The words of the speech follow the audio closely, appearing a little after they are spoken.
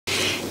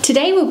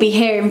Today we'll be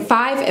hearing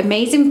 5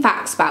 amazing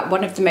facts about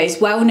one of the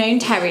most well-known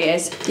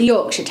terriers, the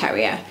Yorkshire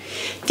Terrier.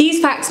 These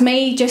facts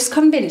may just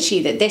convince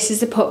you that this is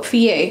the pup for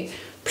you.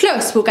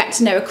 Plus we'll get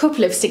to know a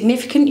couple of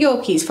significant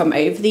Yorkies from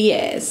over the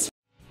years.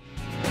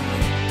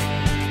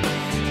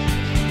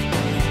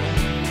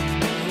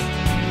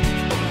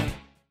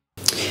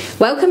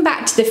 Welcome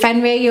back to the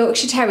Fenrir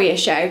Yorkshire Terrier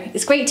Show.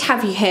 It's great to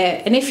have you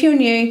here, and if you're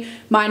new,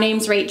 my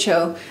name's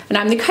Rachel and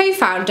I'm the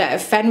co-founder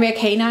of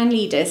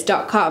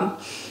FenrirCanineLeaders.com.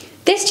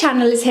 This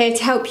channel is here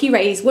to help you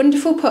raise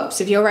wonderful pups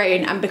of your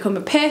own and become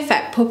a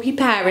perfect puppy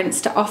parents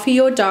to offer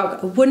your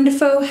dog a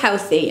wonderful,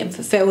 healthy and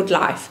fulfilled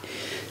life.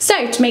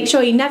 So to make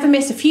sure you never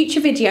miss a future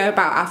video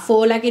about our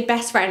 4-legged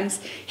best friends,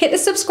 hit the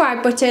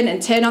subscribe button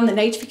and turn on the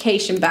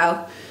notification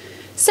bell.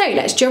 So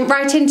let's jump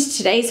right into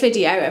today's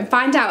video and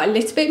find out a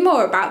little bit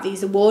more about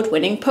these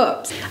award-winning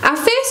pups. Our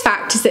first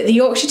fact is that the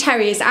Yorkshire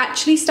Terriers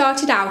actually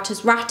started out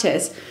as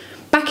ratters.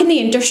 Back in the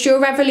Industrial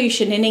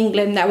Revolution in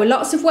England, there were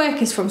lots of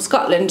workers from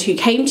Scotland who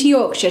came to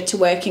Yorkshire to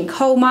work in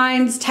coal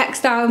mines,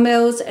 textile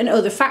mills and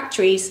other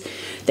factories.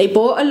 They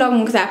brought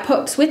along their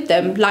pups with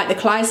them, like the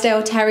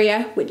Clydesdale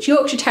Terrier, which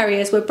Yorkshire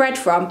Terriers were bred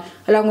from,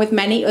 along with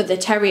many other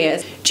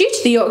terriers. Due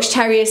to the Yorkshire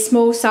Terrier's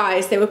small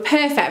size, they were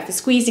perfect for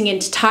squeezing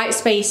into tight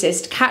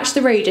spaces to catch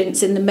the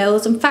rodents in the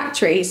mills and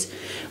factories.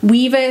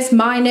 Weavers,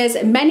 miners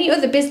and many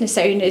other business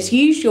owners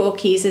used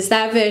Yorkies as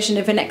their version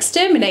of an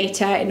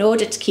exterminator in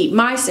order to keep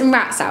mice and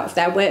rats out of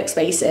their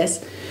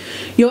workspaces.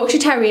 Yorkshire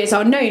Terriers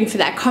are known for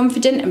their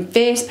confident and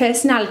fierce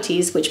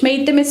personalities, which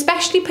made them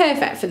especially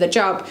perfect for the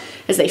job,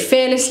 as they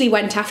fearlessly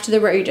went after the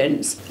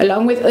rodents.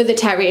 Along with other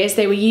terriers,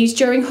 they were used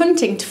during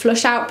hunting to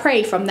flush out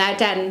prey from their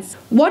dens.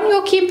 One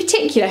Yorkie in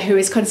particular, who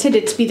is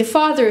considered to be the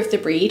father of the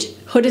breed,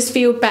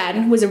 Huddersfield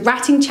Ben, was a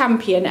ratting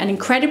champion and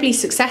incredibly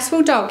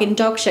successful dog in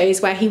dog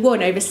shows where he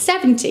won over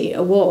 70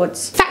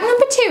 awards. Fact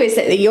number 2 is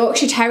that the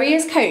Yorkshire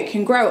Terrier's coat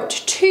can grow up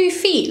to 2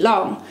 feet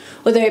long.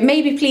 Although it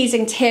may be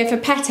pleasing to hear for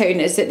pet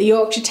owners that the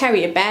Yorkshire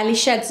Terrier barely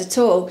sheds at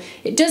all,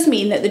 it does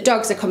mean that the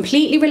dogs are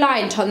completely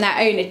reliant on their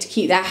owner to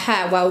keep their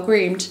hair well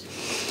groomed.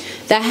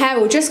 Their hair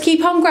will just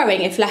keep on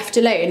growing if left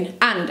alone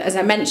and, as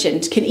I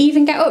mentioned, can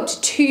even get up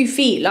to 2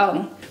 feet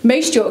long.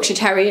 Most Yorkshire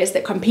Terriers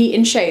that compete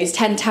in shows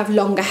tend to have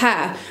longer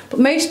hair, but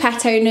most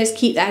pet owners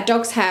keep their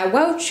dog's hair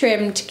well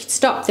trimmed to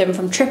stop them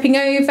from tripping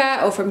over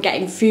or from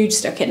getting food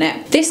stuck in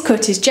it. This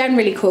cut is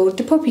generally called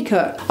the puppy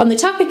cut. On the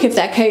topic of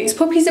their coats,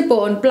 puppies are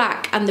born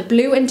black and the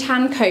blue and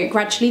tan coat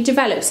gradually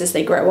develops as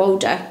they grow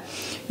older.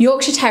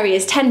 Yorkshire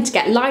Terriers tend to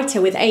get lighter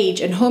with age,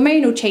 and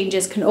hormonal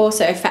changes can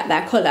also affect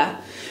their colour.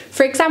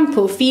 For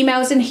example,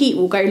 females in heat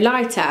will go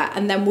lighter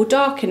and then will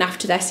darken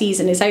after their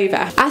season is over.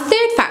 Our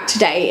third fact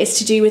today is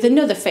to do with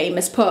another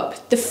famous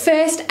pup. The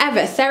first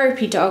ever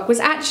therapy dog was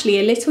actually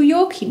a little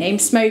Yorkie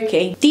named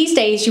Smokey. These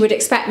days you would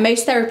expect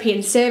most therapy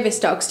and service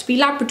dogs to be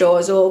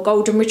Labradors or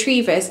Golden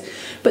Retrievers,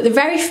 but the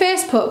very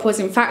first pup was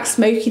in fact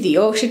Smokey the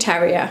Yorkshire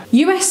Terrier.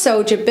 US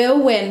soldier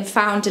Bill Wynne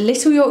found a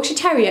little Yorkshire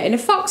Terrier in a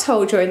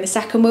foxhole during the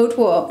Second World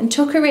War and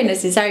took her in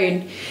as his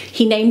own.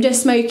 He named her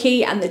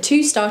Smokey and the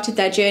two started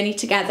their journey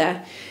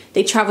together.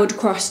 They travelled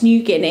across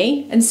New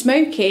Guinea, and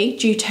Smokey,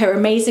 due to her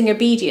amazing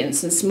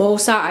obedience and small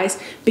size,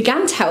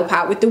 began to help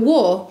out with the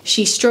war.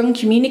 She strung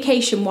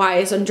communication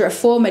wires under a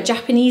former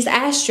Japanese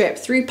airstrip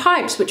through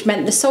pipes, which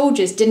meant the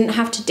soldiers didn't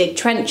have to dig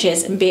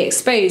trenches and be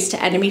exposed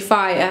to enemy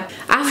fire.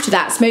 After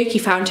that, Smokey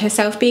found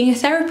herself being a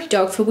therapy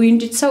dog for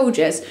wounded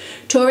soldiers,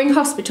 touring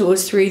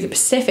hospitals through the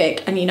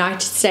Pacific and United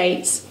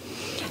States.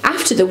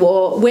 After the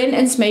war, Wynne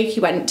and Smokey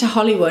went to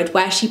Hollywood,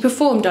 where she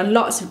performed on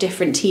lots of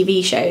different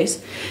TV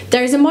shows.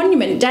 There is a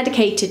monument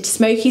dedicated to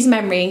Smokey's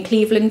memory in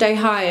Cleveland,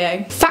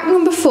 Ohio. Fact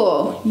number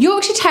 4.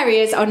 Yorkshire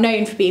Terriers are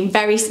known for being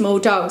very small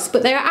dogs,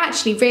 but they are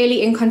actually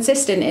really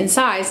inconsistent in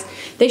size.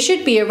 They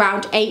should be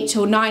around 8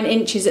 or 9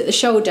 inches at the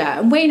shoulder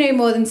and weigh no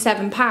more than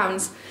 7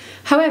 pounds.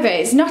 However,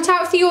 it's not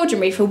out of the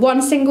ordinary for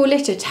one single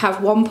litter to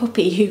have one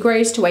puppy who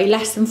grows to weigh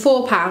less than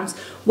 4 pounds,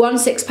 one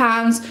 6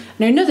 pounds,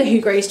 and another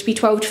who grows to be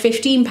 12 to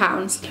 15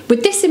 pounds.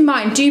 With this in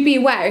mind, do be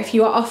aware if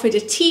you are offered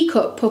a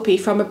teacup puppy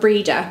from a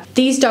breeder.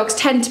 These dogs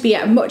tend to be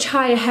at a much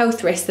higher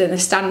health risk than the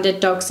standard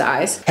dog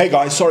size. Hey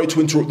guys, sorry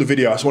to interrupt the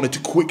video. I just wanted to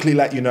quickly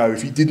let you know,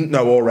 if you didn't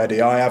know already,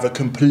 I have a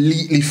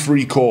completely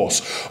free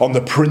course on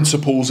the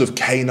principles of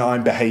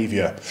canine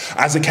behaviour.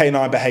 As a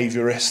canine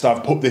behaviourist,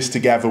 I've put this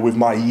together with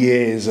my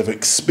years of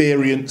experience,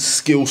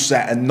 skill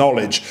set and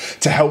knowledge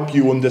to help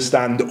you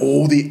understand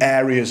all the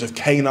areas of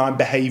canine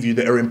behaviour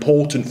that are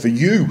important for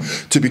you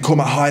to become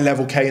a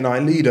high-level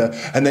canine leader,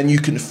 and then you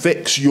can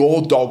fix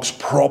your dog's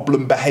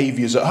problem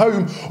behaviours at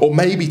home, or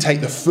maybe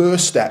take the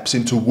first steps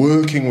into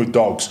working with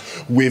dogs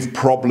with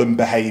problem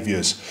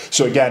behaviours.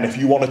 So again, if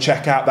you want to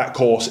check out that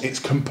course, it's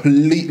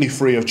completely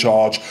free of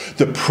charge.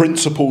 The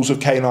principles of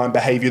canine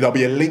behaviour, there'll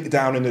be a link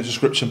down in the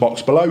description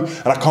box below,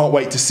 and I can't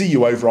wait to see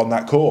you over on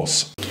that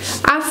course.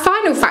 Our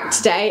final fact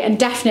fact today, and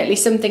definitely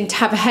something to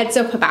have a heads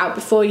up about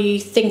before you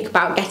think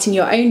about getting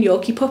your own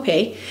Yorkie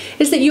puppy,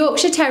 is that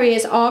Yorkshire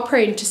Terriers are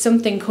prone to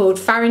something called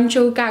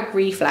pharyngeal gag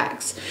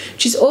reflex,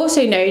 which is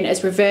also known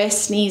as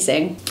reverse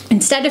sneezing.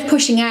 Instead of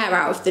pushing air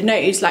out of the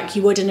nose like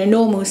you would in a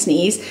normal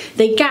sneeze,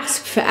 they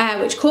gasp for air,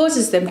 which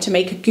causes them to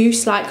make a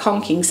goose-like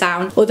honking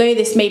sound. Although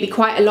this may be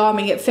quite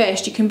alarming at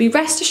first, you can be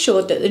rest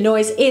assured that the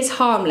noise is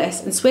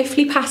harmless and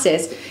swiftly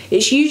passes.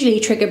 It's usually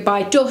triggered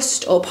by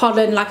dust or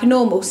pollen like a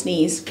normal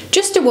sneeze.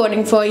 Just a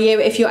warning for you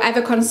if you're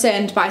ever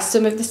concerned by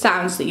some of the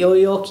sounds that your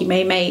Yorkie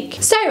may make.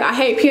 So I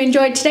hope you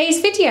enjoyed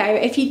today's video.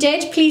 If you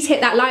did, please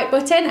hit that like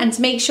button, and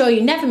to make sure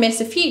you never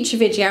miss a future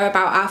video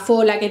about our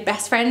four-legged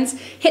best friends,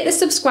 hit the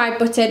subscribe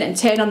button and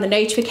turn on the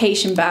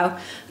notification bell.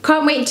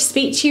 Can't wait to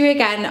speak to you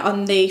again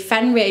on the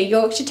Fenrir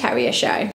Yorkshire Terrier show.